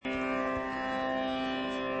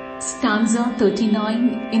Stanza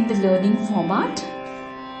 39 in the learning format.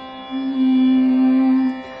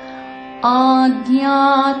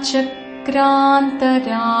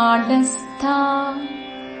 Ajñācakrāntarāళastha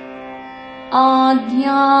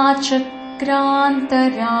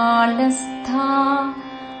Ajñācakrāntarāళastha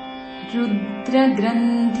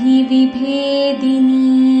Rudragrandhivibhedini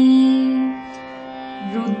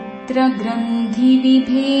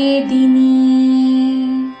Rudragrandhivibhedini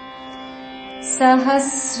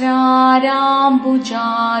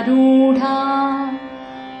Sahasrārāmbujārūಢā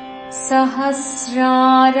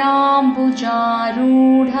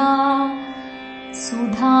Sahasrārāmbujārūಢā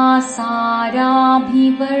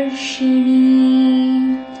Sudhāsārābhivarshini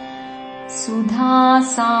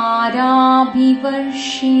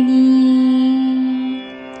Sudhāsārābhivarshini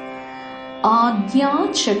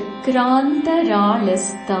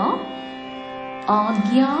Ajñācakrāntarāళastha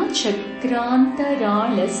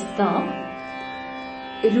Ajñācakrāntarāళastha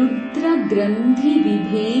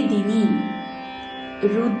Rudragrandhivibhedini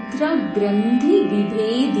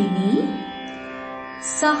Rudragrandhivibhedini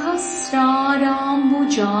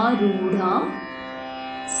Sahasrārāmbujārūಢā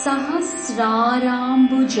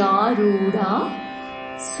Sahasrārāmbujārūಢā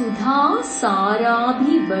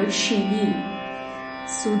Sudhāsārābhivarshini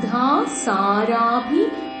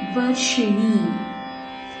Sudhāsārābhivarshini.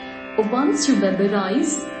 Once you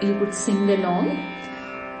memorize, you could sing along.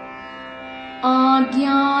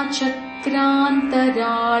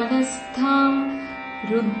 Ajñācakrāntarāళastha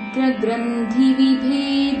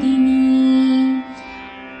Rudragrandhivibhedini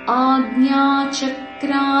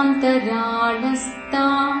Ajñācakrāntarāళastha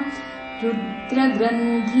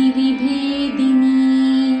Rudragrandhivibhedini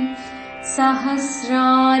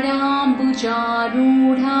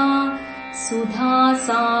Sahasrārāmbujārūಢā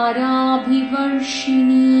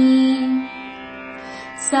Sudhāsārābhivarshini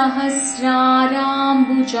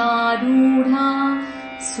Sahasrārāmbujārūಢā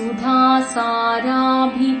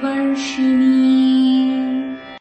Sudhāsārābhivarshini.